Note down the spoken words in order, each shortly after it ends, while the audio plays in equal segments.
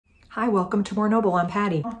Hi, welcome to More Noble. I'm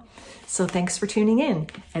Patty. So thanks for tuning in.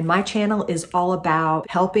 And my channel is all about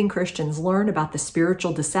helping Christians learn about the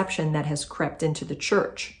spiritual deception that has crept into the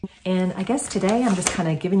church. And I guess today I'm just kind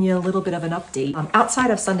of giving you a little bit of an update.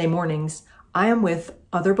 Outside of Sunday mornings, I am with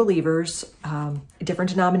other believers,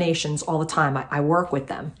 different denominations all the time. I work with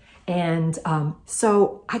them. And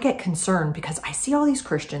so I get concerned because I see all these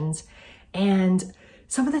Christians and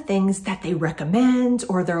some of the things that they recommend,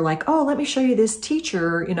 or they're like, oh, let me show you this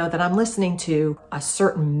teacher, that I'm listening to, a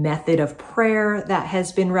certain method of prayer that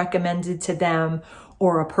has been recommended to them,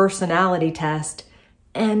 or a personality test,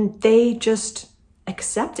 and they just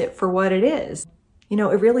accept it for what it is. It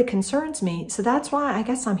really concerns me. So that's why I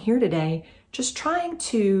guess I'm here today, just trying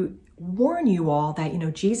to warn you all that,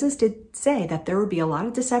 Jesus did say that there would be a lot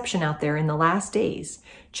of deception out there in the last days.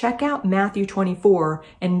 Check out Matthew 24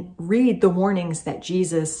 and read the warnings that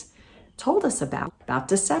Jesus told us about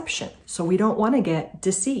deception. So we don't want to get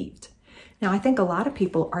deceived. Now, I think a lot of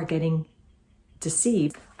people are getting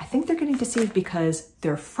deceived. I think they're getting deceived because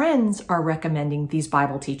their friends are recommending these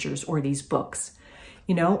Bible teachers or these books,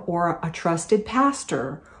 or a trusted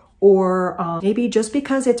pastor, or maybe just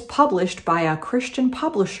because it's published by a Christian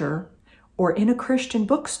publisher or in a Christian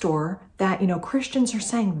bookstore that, Christians are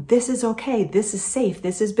saying, this is okay, this is safe,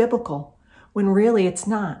 this is biblical, when really it's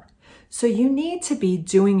not. So you need to be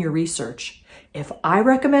doing your research. If I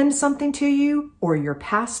recommend something to you, or your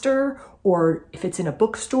pastor, or if it's in a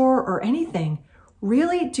bookstore or anything,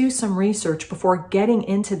 really do some research before getting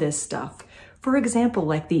into this stuff. For example,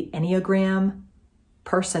 like the Enneagram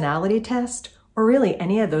personality test, or really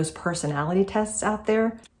any of those personality tests out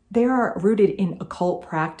there, they are rooted in occult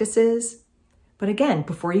practices. But again,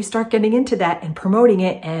 before you start getting into that and promoting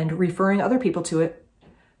it and referring other people to it,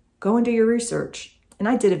 go and do your research. And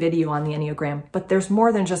I did a video on the Enneagram, but there's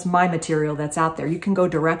more than just my material that's out there. You can go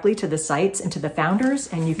directly to the sites and to the founders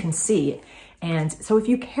and you can see it. And so if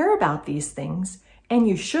you care about these things, and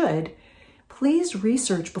you should, please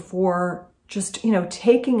research before just,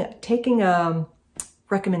 taking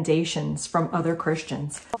recommendations from other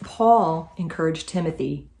Christians. Paul encouraged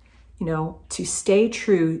Timothy, to stay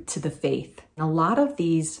true to the faith. A lot of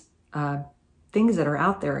these things that are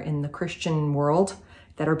out there in the Christian world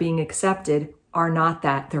that are being accepted are not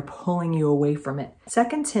that. They're pulling you away from it.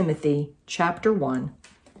 2 Timothy chapter 1,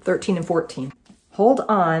 13 and 14. Hold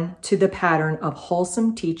on to the pattern of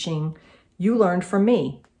wholesome teaching you learned from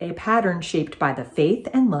me, a pattern shaped by the faith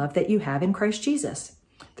and love that you have in Christ Jesus.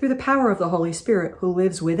 Through the power of the Holy Spirit who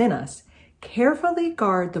lives within us, carefully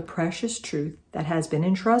guard the precious truth that has been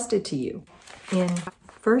entrusted to you. In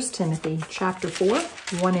 1 Timothy chapter 4,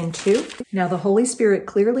 1 and 2, now the Holy Spirit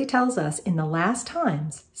clearly tells us in the last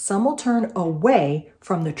times, some will turn away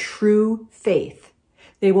from the true faith.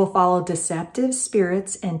 They will follow deceptive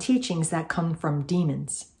spirits and teachings that come from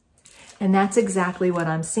demons. And that's exactly what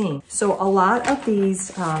I'm seeing. So a lot of these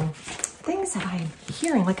things that I'm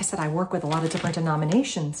hearing, like I said, I work with a lot of different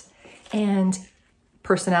denominations, and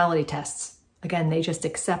personality tests, again, they just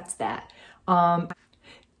accept that.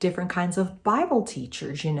 Different kinds of Bible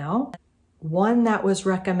teachers, One that was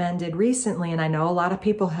recommended recently, and I know a lot of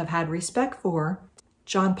people have had respect for,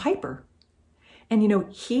 John Piper. And,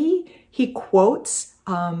 he quotes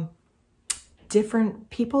different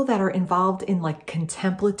people that are involved in like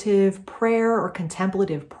contemplative prayer or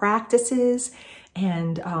contemplative practices.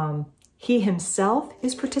 And he himself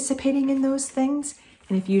is participating in those things.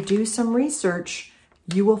 And if you do some research,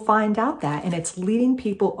 you will find out that. And it's leading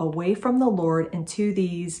people away from the Lord into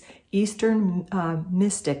these Eastern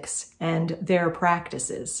mystics and their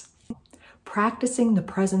practices. Practicing the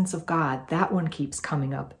presence of God, that one keeps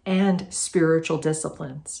coming up. And spiritual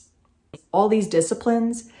disciplines. All these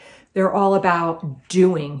disciplines, they're all about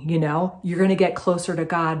doing, You're going to get closer to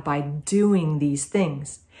God by doing these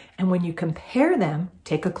things. And when you compare them,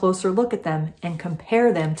 take a closer look at them and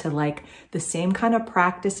compare them to like the same kind of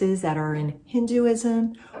practices that are in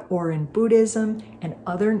Hinduism or in Buddhism and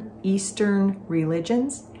other Eastern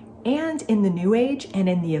religions, and in the New Age and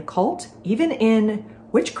in the occult, even in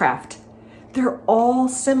witchcraft. They're all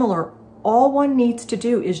similar. All one needs to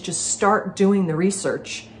do is just start doing the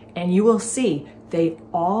research, and you will see they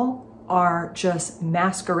all are just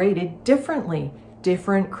masqueraded differently.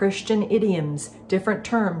 Different Christian idioms, different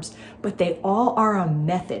terms, but they all are a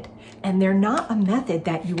method. And they're not a method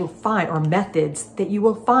that you will find, or methods that you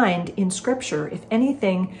will find in Scripture. If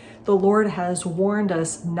anything, the Lord has warned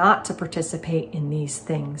us not to participate in these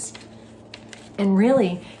things. And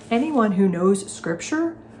really, anyone who knows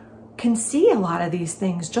Scripture can see a lot of these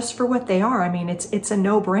things just for what they are. I mean, it's a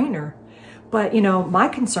no-brainer. But, my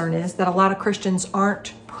concern is that a lot of Christians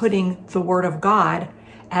aren't putting the Word of God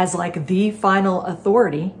as like the final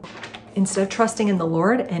authority. Instead of trusting in the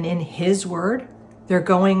Lord and in His word, they're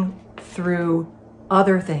going through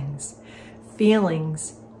other things,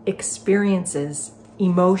 feelings, experiences,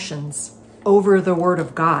 emotions, over the word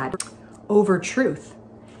of God, over truth.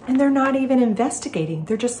 And they're not even investigating.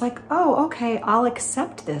 They're just like, oh, okay, I'll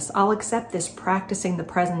accept this. I'll accept this practicing the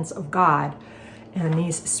presence of God and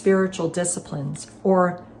these spiritual disciplines,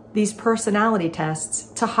 or these personality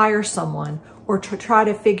tests to hire someone or to try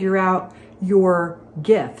to figure out your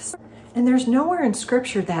gifts. And there's nowhere in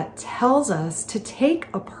Scripture that tells us to take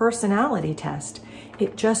a personality test.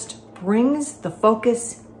 It just brings the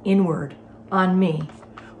focus inward on me.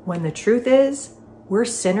 When the truth is, we're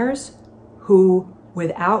sinners who,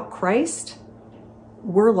 without Christ,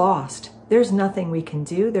 we're lost. There's nothing we can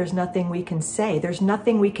do. There's nothing we can say. There's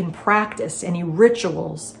nothing we can practice, any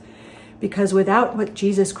rituals. Because without what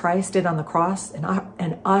Jesus Christ did on the cross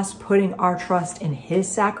and us putting our trust in His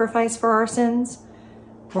sacrifice for our sins,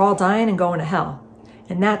 we're all dying and going to hell.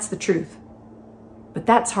 And that's the truth. But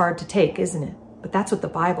that's hard to take, isn't it? But that's what the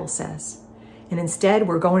Bible says. And instead,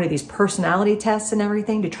 we're going to these personality tests and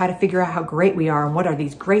everything to try to figure out how great we are and what are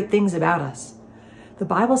these great things about us. The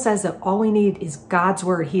Bible says that all we need is God's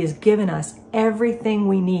word. He has given us everything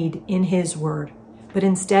we need in His word. But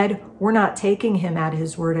instead, we're not taking Him at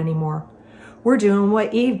His word anymore. We're doing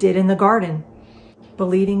what Eve did in the garden,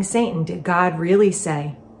 believing Satan. Did God really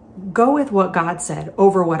say? Go with what God said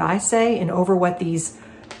over what I say and over what these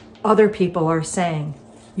other people are saying.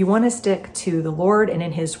 You want to stick to the Lord and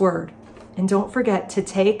in His word. And don't forget to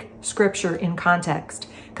take Scripture in context,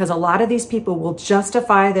 because a lot of these people will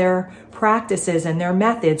justify their practices and their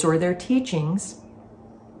methods or their teachings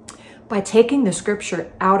by taking the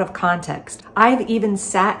Scripture out of context. I've even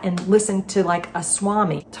sat and listened to like a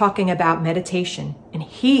Swami talking about meditation, and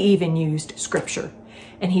he even used Scripture,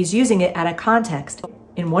 and he's using it out of context.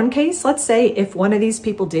 In one case, let's say if one of these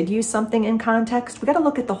people did use something in context, we got to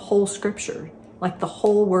look at the whole Scripture, like the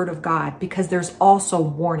whole Word of God, because there's also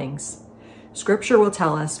warnings. Scripture will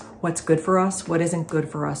tell us what's good for us, what isn't good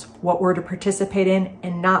for us, what we're to participate in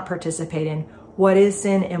and not participate in, what is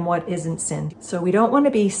sin and what isn't sin. So we don't want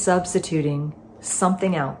to be substituting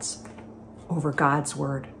something else over God's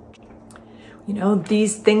word. You know,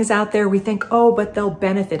 these things out there, we think, oh, but they'll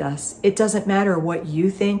benefit us. It doesn't matter what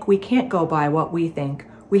you think. We can't go by what we think.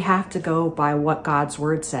 We have to go by what God's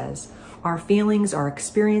word says. Our feelings, our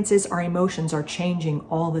experiences, our emotions are changing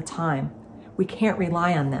all the time. We can't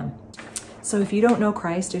rely on them. So if you don't know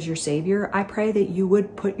Christ as your Savior, I pray that you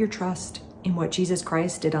would put your trust in what Jesus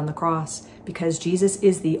Christ did on the cross, because Jesus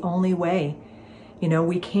is the only way. You know,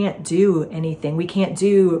 we can't do anything. We can't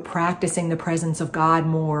do practicing the presence of God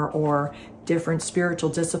more, or different spiritual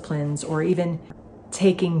disciplines, or even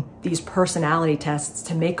taking these personality tests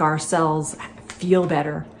to make ourselves feel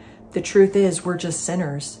better. The truth is, we're just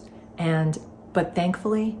sinners. But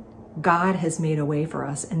thankfully, God has made a way for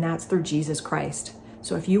us, and that's through Jesus Christ.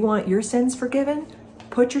 So if you want your sins forgiven,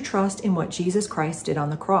 put your trust in what Jesus Christ did on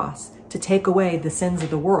the cross to take away the sins of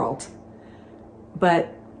the world.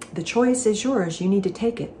 But the choice is yours. You need to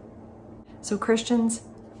take it. So Christians,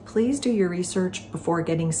 please do your research before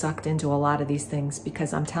getting sucked into a lot of these things,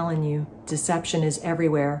 because I'm telling you, deception is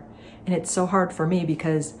everywhere. And it's so hard for me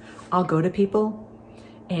because I'll go to people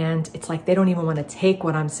and it's like they don't even want to take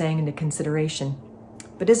what I'm saying into consideration.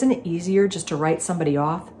 But isn't it easier just to write somebody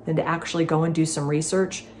off than to actually go and do some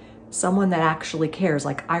research? Someone that actually cares,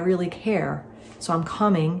 like I really care. So I'm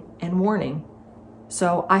coming and warning.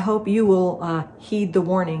 So I hope you will heed the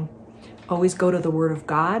warning. Always go to the Word of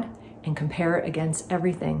God and compare it against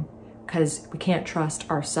everything, because we can't trust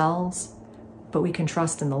ourselves, but we can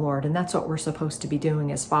trust in the Lord. And that's what we're supposed to be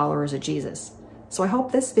doing as followers of Jesus. So I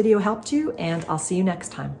hope this video helped you, and I'll see you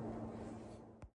next time.